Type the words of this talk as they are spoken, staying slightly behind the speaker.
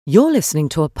You're listening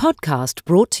to a podcast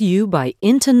brought to you by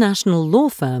international law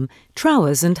firm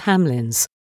Trowers and Hamlins,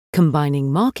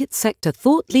 combining market sector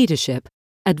thought leadership,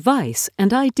 advice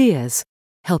and ideas,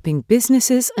 helping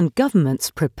businesses and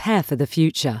governments prepare for the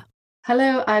future.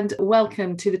 Hello and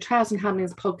welcome to the Trowers and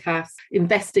Hamlins podcast,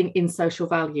 Investing in Social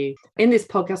Value. In this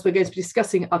podcast, we're going to be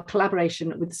discussing our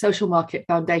collaboration with the Social Market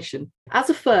Foundation. As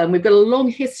a firm, we've got a long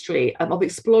history of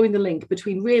exploring the link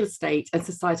between real estate and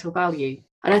societal value.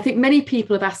 And I think many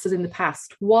people have asked us in the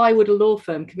past, why would a law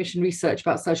firm commission research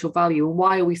about social value and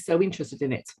why are we so interested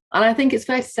in it? And I think it's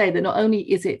fair to say that not only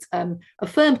is it a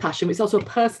firm passion, but it's also a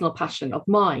personal passion of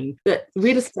mine, that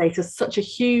real estate has such a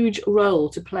huge role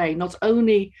to play, not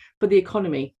only for the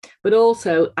economy, but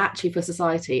also actually for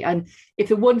society. And if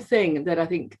the one thing that I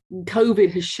think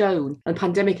COVID has shown and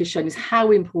pandemic has shown is how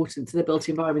important the built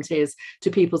environment is to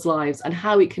people's lives and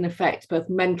how it can affect both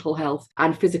mental health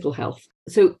and physical health.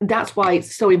 So that's why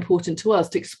it's so important to us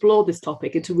to explore this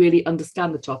topic and to really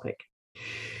understand the topic.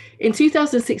 In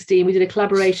 2016, we did a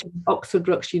collaboration with Oxford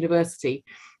Brookes University,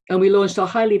 and we launched our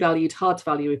highly valued hard to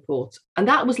value report. And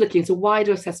that was looking at a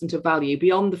wider assessment of value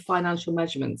beyond the financial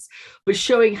measurements, but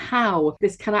showing how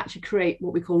this can actually create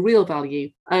what we call real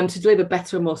value to deliver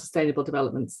better and more sustainable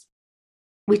developments.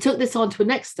 We took this on to a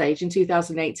next stage in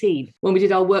 2018 when we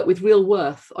did our work with Real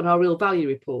Worth on our Real Value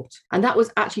report. And that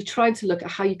was actually trying to look at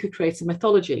how you could create a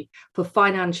methodology for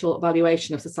financial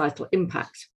valuation of societal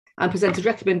impact and presented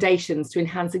recommendations to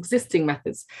enhance existing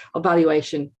methods of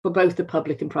valuation for both the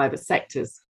public and private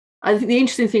sectors. I think the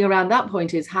interesting thing around that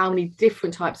point is how many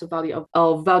different types of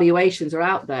valuations are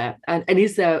out there, and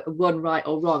is there one right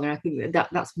or wrong? And I think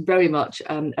that's very much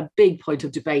a big point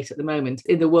of debate at the moment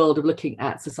in the world of looking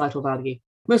at societal value.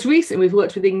 Most recently, we've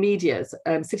worked with Media's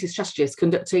city strategists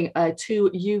conducting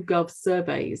 2 YouGov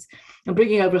surveys and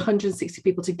bringing over 160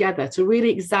 people together to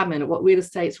really examine what real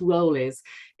estate's role is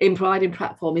in providing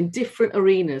platform in different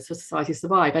arenas for society to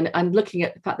survive, and looking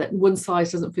at the fact that one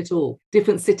size doesn't fit all.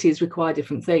 Different cities require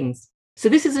different things. So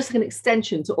this is just an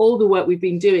extension to all the work we've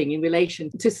been doing in relation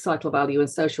to societal value and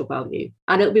social value.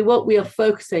 And it'll be what we are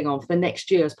focusing on for the next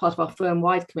year as part of our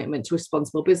firm-wide commitment to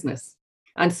responsible business,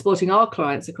 and supporting our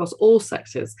clients across all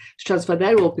sectors to transfer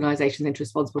their organisations into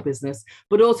responsible business,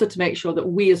 but also to make sure that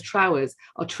we as Trowers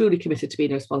are truly committed to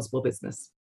being a responsible business.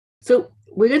 So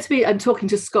we're going to be talking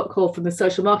to Scott Call from the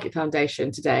Social Market Foundation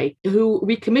today, who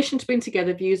we commissioned to bring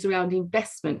together views around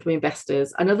investment from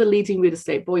investors and other leading real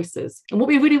estate voices. And what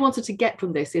we really wanted to get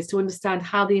from this is to understand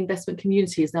how the investment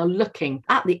community is now looking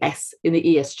at the S in the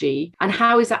ESG and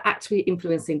how is that actually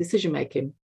influencing decision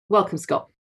making. Welcome, Scott.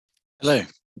 Hello.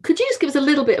 Could you just give us a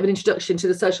little bit of an introduction to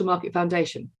the Social Market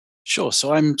Foundation? Sure.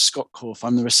 So I'm Scott Corf.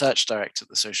 I'm the Research Director at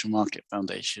the Social Market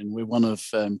Foundation. We're one of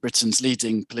Britain's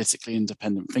leading politically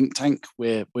independent think tank.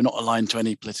 We're not aligned to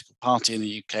any political party in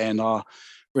the UK, and our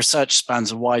research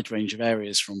spans a wide range of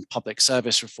areas from public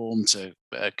service reform to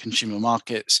consumer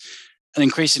markets, and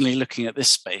increasingly looking at this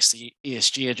space, the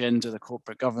ESG agenda, the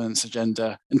corporate governance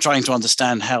agenda, and trying to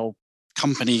understand how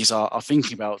companies are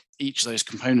thinking about each of those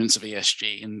components of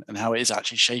ESG and how it is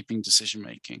actually shaping decision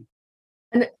making.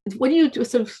 And when you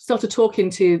sort of started talking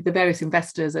to the various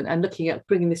investors and looking at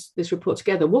bringing this report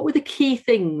together, what were the key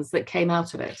things that came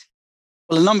out of it?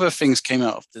 Well, a number of things came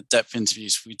out of the depth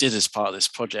interviews we did as part of this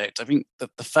project. I think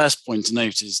that the first point to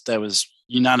note is there was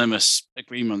unanimous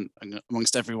agreement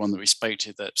amongst everyone that we spoke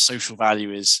to that social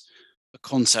value is a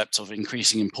concept of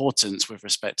increasing importance with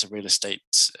respect to real estate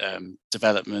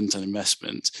development and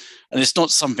investment. And it's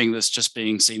not something that's just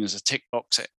being seen as a tick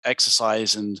box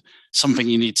exercise and something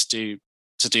you need to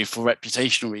do for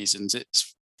reputational reasons.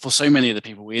 It's for so many of the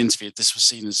people we interviewed, this was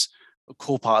seen as a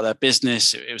core part of their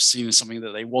business. It was seen as something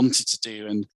that they wanted to do.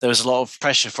 And there was a lot of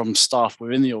pressure from staff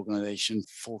within the organization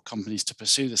for companies to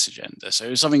pursue this agenda. So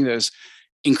it was something that was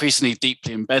increasingly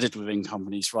deeply embedded within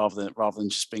companies rather than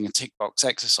just being a tick box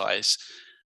exercise.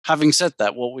 Having said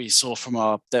that, what we saw from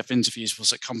our depth interviews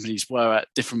was that companies were at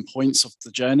different points of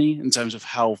the journey in terms of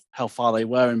how far they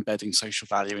were embedding social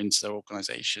value into their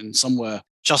organization. Some were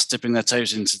just dipping their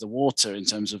toes into the water in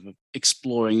terms of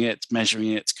exploring it,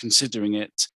 measuring it, considering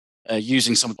it,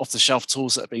 using some off-the-shelf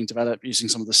tools that are being developed, using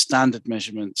some of the standard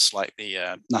measurements like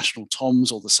the National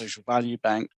TOMS or the Social Value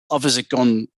Bank. Others have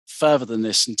gone further than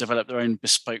this and developed their own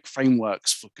bespoke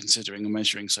frameworks for considering and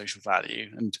measuring social value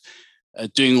and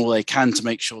doing all they can to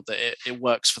make sure that it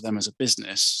works for them as a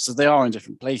business. So they are in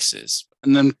different places.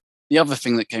 And then the other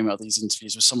thing that came out of these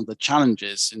interviews was some of the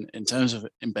challenges in terms of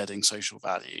embedding social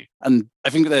value. And I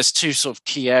think there's two sort of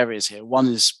key areas here. One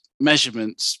is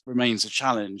measurements remains a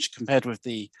challenge compared with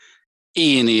the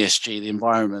E in ESG, the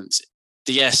environment.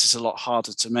 The S is a lot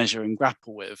harder to measure and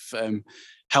grapple with.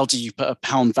 how do you put a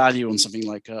pound value on something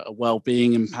like a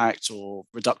well-being impact or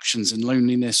reductions in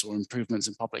loneliness or improvements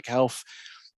in public health?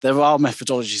 There are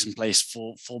methodologies in place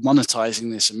for monetizing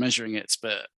this and measuring it,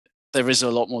 but there is a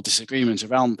lot more disagreement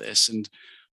around this, and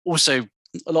also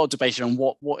a lot of debate around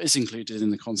what is included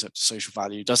in the concept of social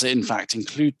value. Does it in fact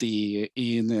include the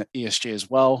E and the ESG as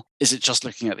well? Is it just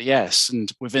looking at the S?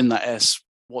 And within that S,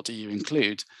 what do you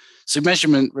include? So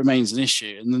measurement remains an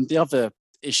issue. And then the other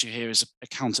issue here is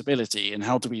accountability, and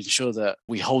how do we ensure that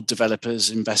we hold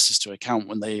developers, investors to account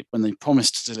when they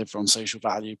promise to deliver on social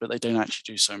value, but they don't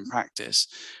actually do so in practice.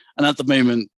 And at the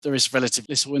moment, there is relatively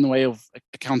little in the way of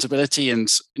accountability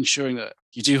and ensuring that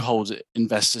you do hold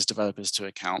investors, developers to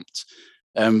account.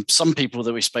 Some people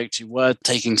that we spoke to were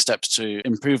taking steps to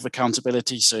improve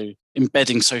accountability, so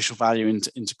embedding social value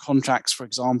into contracts, for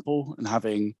example, and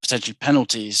having potentially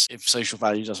penalties if social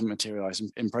value doesn't materialize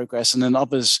in progress. And then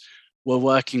others were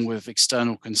working with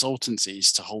external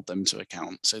consultancies to hold them to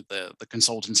account. So the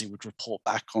consultancy would report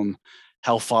back on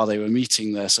how far they were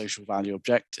meeting their social value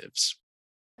objectives.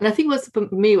 And I think what's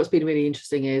been really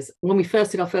interesting is when we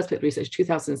first did our first bit of research,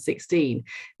 2016,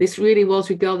 this really was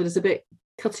regarded as a bit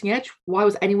cutting edge. Why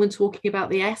was anyone talking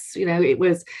about the S? It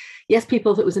was, yes,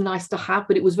 people thought it was a nice to have,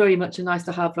 but it was very much a nice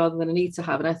to have rather than a need to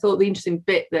have. And I thought the interesting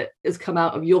bit that has come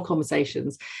out of your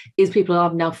conversations is people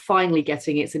are now finally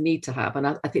getting it's a need to have. And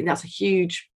I think that's a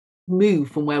huge move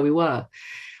from where we were.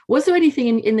 Was there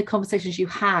anything in the conversations you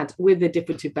had with the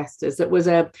different investors that was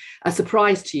a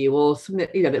surprise to you, or something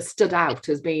that stood out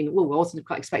as being, I wasn't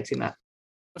quite expecting that?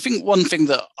 I think one thing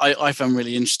that I found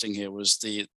really interesting here was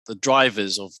the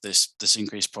drivers of this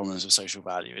increased prominence of social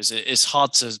value. It's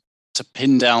hard to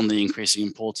pin down the increasing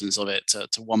importance of it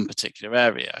to one particular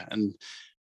area. And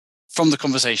from the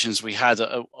conversations we had,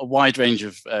 a wide range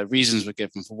of reasons were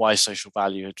given for why social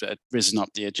value had risen up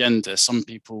the agenda. Some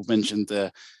people mentioned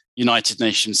the United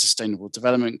Nations Sustainable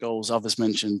Development Goals. Others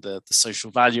mentioned the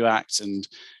Social Value Act and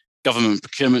government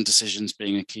procurement decisions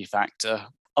being a key factor.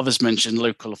 Others mentioned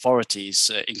local authorities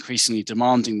increasingly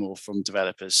demanding more from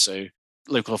developers. So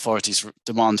local authorities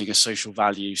demanding a social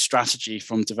value strategy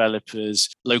from developers,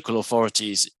 local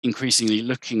authorities increasingly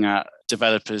looking at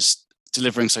developers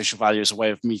delivering social value as a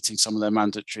way of meeting some of their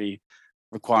mandatory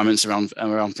requirements around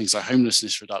things like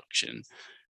homelessness reduction.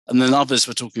 And then others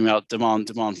were talking about demand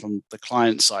from the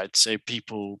client side. So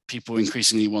people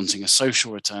increasingly wanting a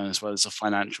social return as well as a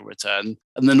financial return.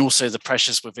 And then also the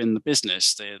pressures within the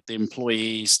business, the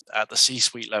employees at the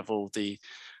C-suite level, the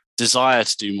desire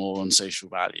to do more on social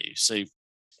value. So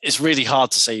it's really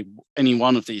hard to say any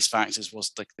one of these factors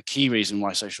was the key reason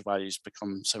why social values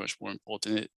become so much more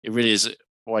important. It really is a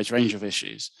wide range of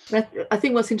issues. I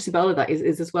think what's interesting about all of that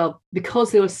is as well,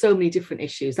 because there are so many different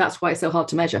issues, that's why it's so hard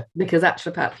to measure, because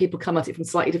actually people come at it from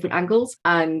slightly different angles.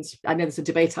 And I know there's a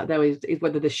debate out there is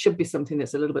whether there should be something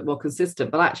that's a little bit more consistent.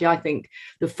 But actually, I think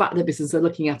the fact that businesses are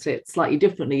looking at it slightly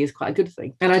differently is quite a good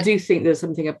thing. And I do think there's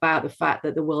something about the fact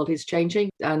that the world is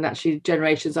changing, and actually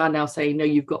generations are now saying, no,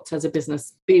 you've got to, as a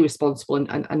business, be responsible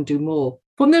and do more.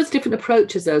 From those different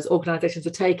approaches those organisations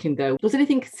are taking, though, was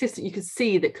anything consistent you could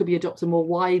see that could be adopted more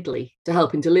widely to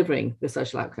help in delivering the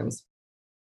social outcomes?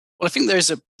 Well, I think there is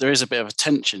a bit of a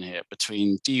tension here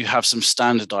between, do you have some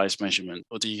standardised measurement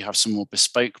or do you have some more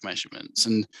bespoke measurements?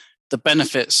 And the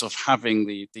benefits of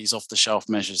having these off-the-shelf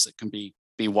measures that can be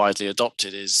widely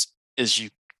adopted is you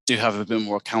do have a bit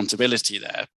more accountability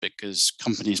there, because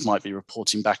companies might be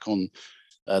reporting back on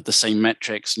the same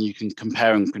metrics, and you can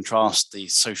compare and contrast the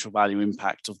social value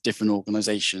impact of different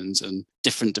organizations and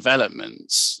different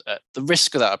developments. The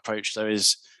risk of that approach, though,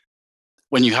 is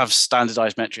when you have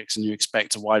standardized metrics and you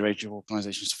expect a wide range of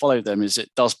organizations to follow them, is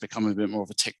it does become a bit more of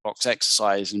a tick box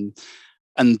exercise,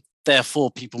 and therefore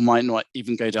people might not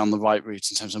even go down the right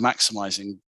route in terms of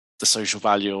maximizing the social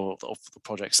value of the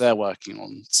projects they're working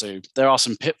on. So there are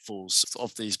some pitfalls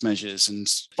of these measures, and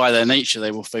by their nature, they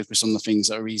will focus on the things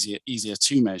that are easier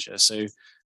to measure. So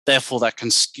therefore, that can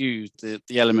skew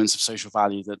the elements of social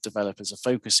value that developers are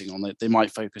focusing on. They might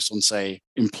focus on, say,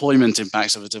 employment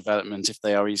impacts of a development if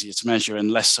they are easier to measure, and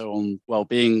less so on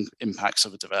well-being impacts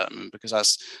of a development, because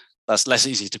that's less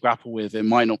easy to grapple with. It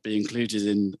might not be included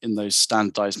in those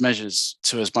standardized measures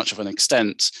to as much of an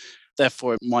extent.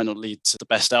 Therefore, it might not lead to the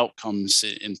best outcomes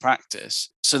in practice.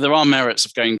 So there are merits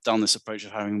of going down this approach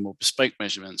of having more bespoke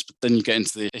measurements, but then you get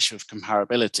into the issue of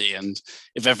comparability. And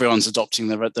if everyone's adopting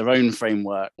their own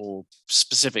framework, or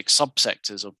specific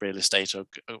subsectors of real estate are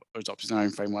adopting their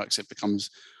own frameworks, it becomes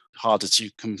harder to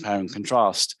compare and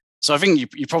contrast. So I think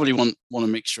you probably want a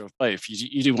mixture of both.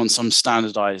 You do want some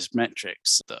standardized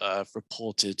metrics that are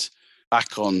reported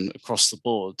back on across the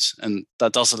board, and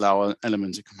that does allow an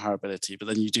element of comparability, but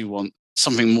then you do want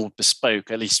something more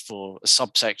bespoke, at least for a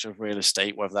subsector of real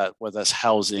estate, whether that's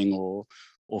housing or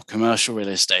commercial real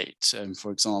estate,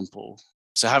 for example.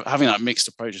 So having that mixed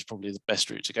approach is probably the best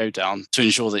route to go down to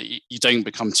ensure that you don't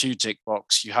become too tick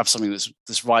box. You have something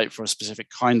that's right for a specific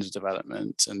kind of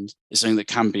development and is something that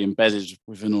can be embedded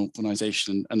within an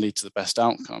organisation and lead to the best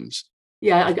outcomes.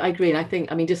 Yeah, I agree. And I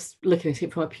think, I mean, just looking at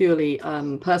it from a purely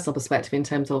personal perspective in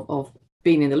terms of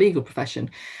being in the legal profession,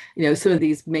 some of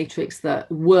these matrix that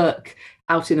work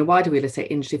out in the wider real estate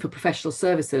industry for professional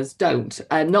services don't,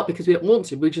 and not because we don't want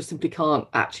to, we just simply can't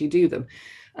actually do them.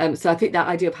 So I think that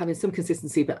idea of having some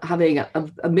consistency, but having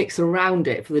a mix around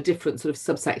it for the different sort of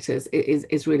subsectors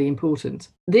is really important.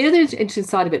 The other interesting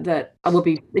side of it that I will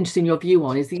be interested in your view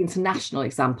on is the international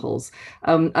examples,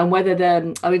 and whether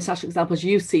there are international examples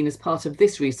you've seen as part of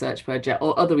this research project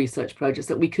or other research projects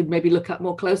that we could maybe look at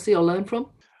more closely or learn from.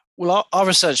 Well, our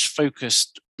research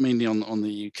focused mainly on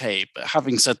the UK, but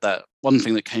having said that, one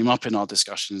thing that came up in our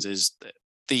discussions is that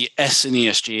the S in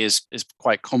ESG is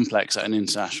quite complex at an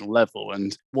international level.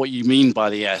 And what you mean by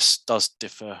the S does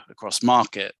differ across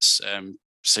markets.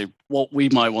 So what we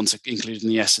might want to include in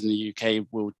the S in the UK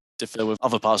will differ with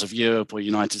other parts of Europe or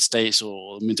United States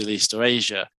or the Middle East or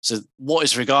Asia. So what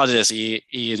is regarded as E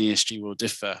and ESG will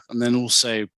differ. And then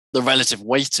also the relative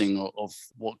weighting of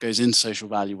what goes into social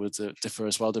value would differ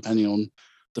as well, depending on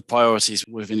the priorities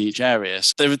within each area.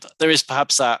 So there is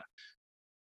perhaps that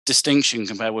distinction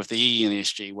compared with the E and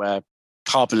ESG, where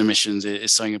carbon emissions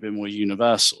is something a bit more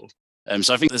universal.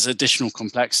 So I think there's additional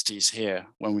complexities here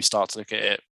when we start to look at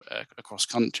it across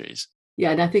countries.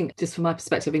 Yeah, and I think just from my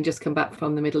perspective, having just come back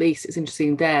from the Middle East, it's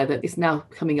interesting there that it's now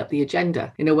coming up the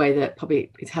agenda in a way that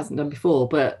probably it hasn't done before,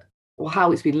 but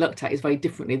how it's been looked at is very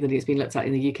differently than it's been looked at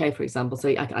in the UK, for example. So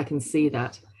I can see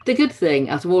that. The good thing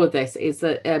out of all of this is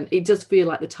that it does feel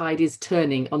like the tide is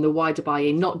turning on the wider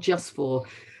buy-in, not just for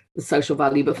the social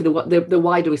value, but for the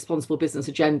wider responsible business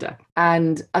agenda.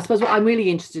 And I suppose what I'm really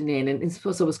interested in, and I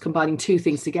suppose I was combining two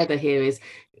things together here, is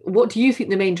what do you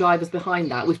think the main drivers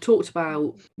behind that? We've talked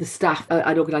about the staff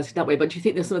and organising that way, but do you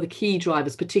think there's some of the key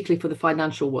drivers, particularly for the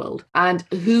financial world? And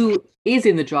who is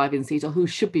in the driving seat, or who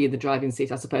should be in the driving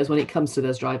seat, I suppose, when it comes to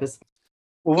those drivers?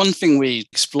 Well, one thing we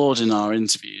explored in our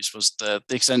interviews was the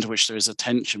extent to which there is a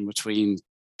tension between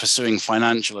pursuing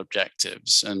financial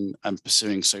objectives and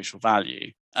pursuing social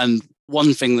value. And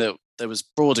one thing that there was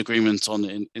broad agreement on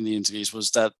in the interviews was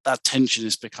that tension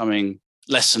is becoming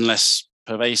less and less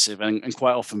pervasive, and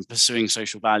quite often pursuing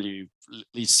social value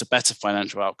leads to better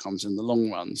financial outcomes in the long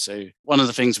run. So one of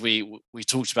the things we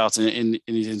talked about in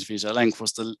these interviews at length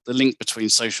was the link between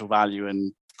social value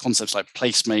and concepts like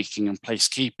placemaking and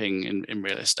placekeeping in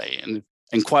real estate.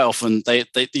 And quite often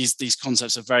these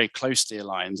concepts are very closely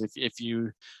aligned. If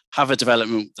you have a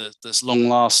development that's long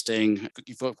lasting,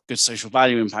 you've got good social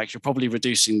value impact, you're probably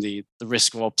reducing the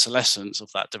risk of obsolescence of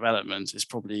that development. It's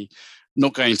probably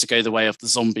not going to go the way of the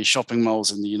zombie shopping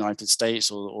malls in the United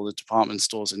States or the department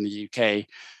stores in the UK.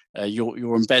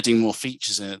 You're embedding more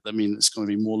features in it that mean it's going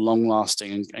to be more long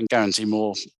lasting and guarantee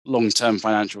more long-term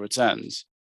financial returns.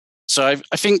 So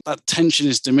I think that tension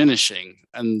is diminishing,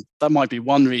 and that might be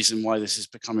one reason why this is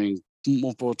becoming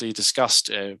more broadly discussed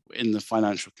in the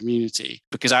financial community,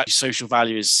 because actually social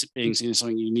value is being seen as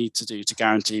something you need to do to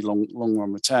guarantee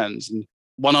long-run returns. And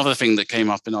one other thing that came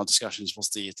up in our discussions was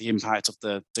the impact of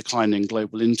the decline in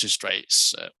global interest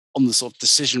rates on the sort of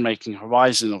decision-making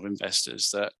horizon of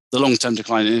investors. That the long-term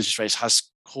decline in interest rates has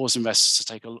caused investors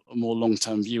to take a more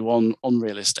long-term view on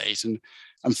real estate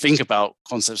and think about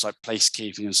concepts like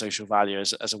placekeeping and social value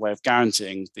as a way of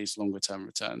guaranteeing these longer-term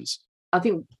returns. I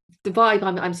think the vibe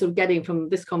I'm sort of getting from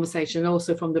this conversation and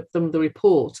also from the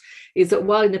report is that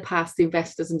while in the past the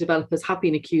investors and developers have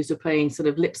been accused of paying sort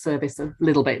of lip service a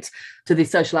little bit to the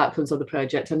social outcomes of the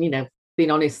project, and being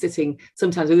honest, sitting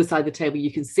sometimes on the other side of the table,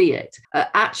 you can see it.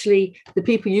 Actually, the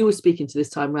people you were speaking to this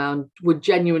time around were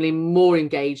genuinely more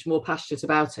engaged, more passionate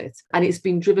about it, and it's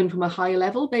been driven from a higher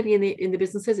level. Maybe in the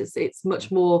businesses, it's much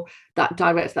more that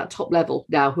direct, that top level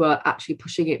now who are actually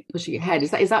pushing it ahead.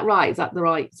 Is that right? Is that the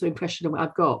right sort of impression of what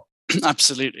I've got?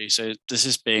 Absolutely. So this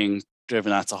is being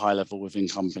driven at a high level within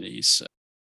companies.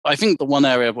 I think the one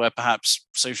area where perhaps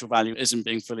social value isn't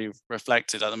being fully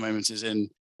reflected at the moment is in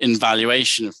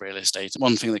valuation of real estate.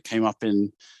 One thing that came up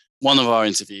in one of our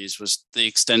interviews was the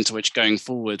extent to which going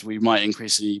forward we might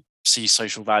increasingly see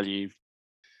social value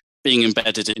being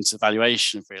embedded into the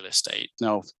valuation of real estate.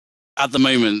 Now, at the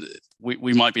moment,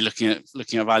 we might be looking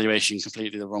at valuation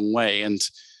completely the wrong way. And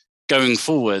going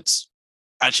forward,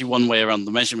 actually one way around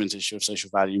the measurement issue of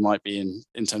social value might be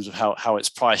in terms of how it's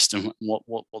priced and what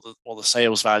the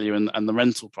sales value and the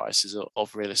rental prices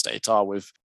of real estate are,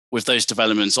 with with those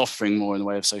developments offering more in the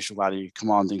way of social value,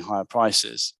 commanding higher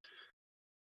prices.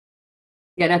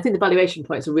 Yeah, and I think the valuation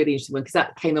point is a really interesting one, because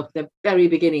that came up at the very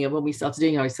beginning of when we started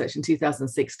doing our research in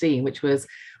 2016, which was,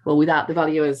 well, without the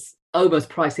valuers almost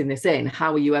pricing this in,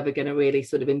 how are you ever going to really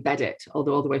sort of embed it all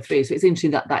the way through? So it's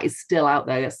interesting that that is still out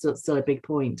there. That's still a big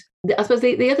point. I suppose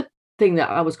the other thing that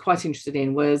I was quite interested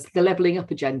in was the levelling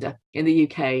up agenda in the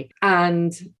UK,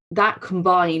 and that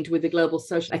combined with the global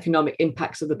social economic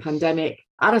impacts of the pandemic,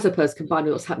 and I suppose combined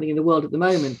with what's happening in the world at the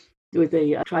moment with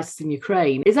the crisis in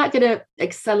Ukraine. Is that going to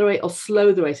accelerate or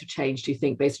slow the rate of change, do you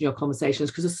think, based on your conversations?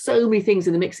 Because there's so many things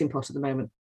in the mixing pot at the moment.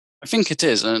 I think it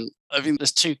is. And I think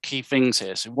there's two key things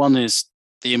here. So one is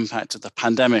the impact of the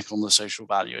pandemic on the social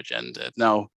value agenda.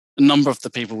 Now, a number of the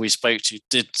people we spoke to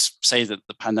did say that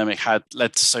the pandemic had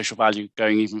led to social value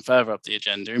going even further up the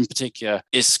agenda. In particular,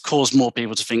 it's caused more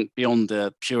people to think beyond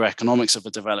the pure economics of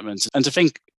a development and to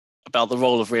think about the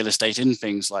role of real estate in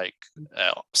things like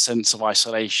sense of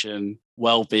isolation,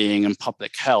 well-being and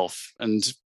public health.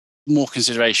 And more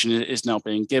consideration is now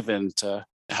being given to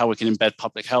how we can embed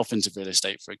public health into real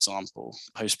estate, for example,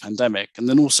 post-pandemic. And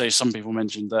then also some people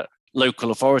mentioned that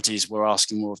local authorities were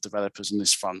asking more of developers on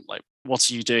this front, like, what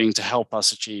are you doing to help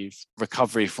us achieve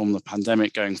recovery from the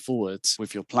pandemic going forward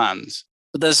with your plans?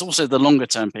 But there's also the longer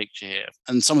term picture here.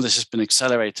 And some of this has been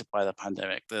accelerated by the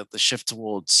pandemic, the shift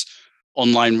towards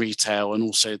online retail and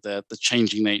also the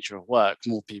changing nature of work,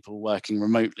 more people working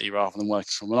remotely rather than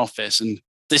working from an office. And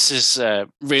this is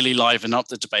really livened up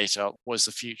the debate about what is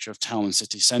the future of town and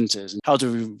city centres and how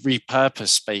do we repurpose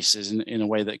spaces in a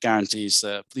way that guarantees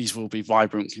that these will be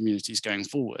vibrant communities going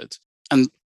forward. And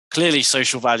clearly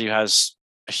social value has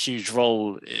a huge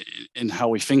role in how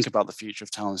we think about the future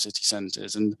of town and city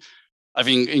centres. And I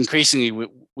think increasingly we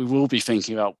will be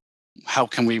thinking about how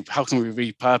can we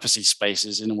repurpose these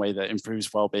spaces in a way that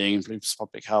improves well-being, improves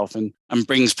public health and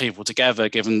brings people together,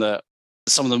 given that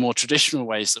some of the more traditional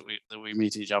ways that we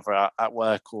meet each other at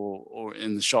work or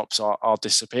in the shops are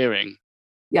disappearing.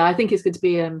 Yeah, I think it's going to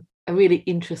be a really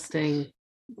interesting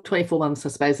 24 months, I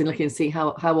suppose, in looking and see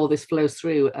how all this flows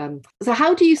through. So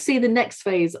how do you see the next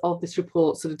phase of this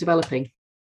report sort of developing?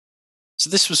 So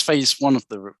this was phase one of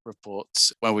the report,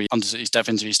 where we undertook these depth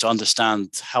interviews to understand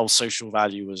how social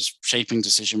value was shaping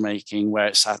decision-making, where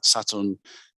it sat on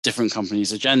different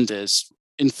companies' agendas.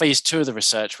 In phase two of the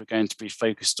research, we're going to be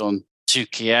focused on two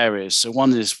key areas. So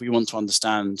one is we want to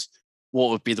understand what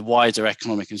would be the wider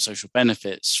economic and social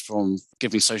benefits from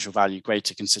giving social value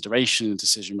greater consideration in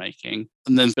decision making.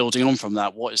 And then building on from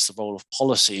that, what is the role of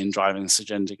policy in driving this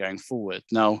agenda going forward?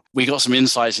 Now, we got some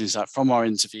insights into that from our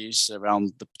interviews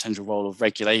around the potential role of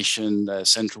regulation,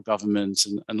 central government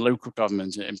and local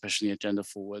government in pushing the agenda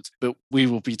forward. But we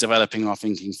will be developing our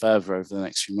thinking further over the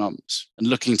next few months and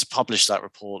looking to publish that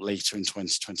report later in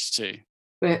 2022.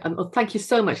 Thank you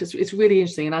so much. It's really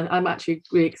interesting. And I'm actually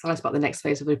really excited about the next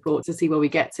phase of the report to see where we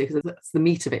get to, because that's the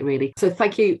meat of it, really. So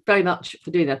thank you very much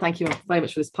for doing that. Thank you very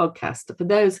much for this podcast. For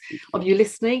those of you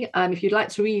listening, if you'd like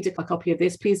to read a copy of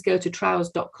this, please go to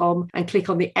trowers.com and click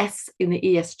on the S in the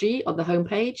ESG on the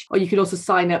homepage. Or you can also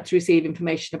sign up to receive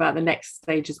information about the next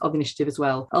stages of the initiative as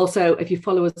well. Also, if you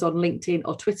follow us on LinkedIn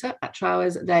or Twitter at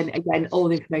Trowers, then again, all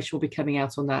the information will be coming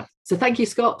out on that. So thank you,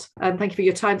 Scott, and thank you for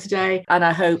your time today. And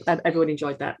I hope everyone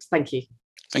enjoyed that. Thank you.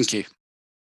 Thank you.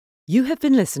 You have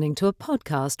been listening to a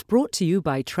podcast brought to you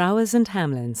by Trowers and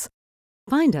Hamlins.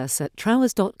 Find us at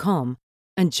trowers.com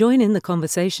and join in the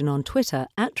conversation on Twitter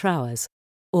at Trowers,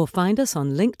 or find us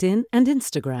on LinkedIn and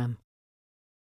Instagram.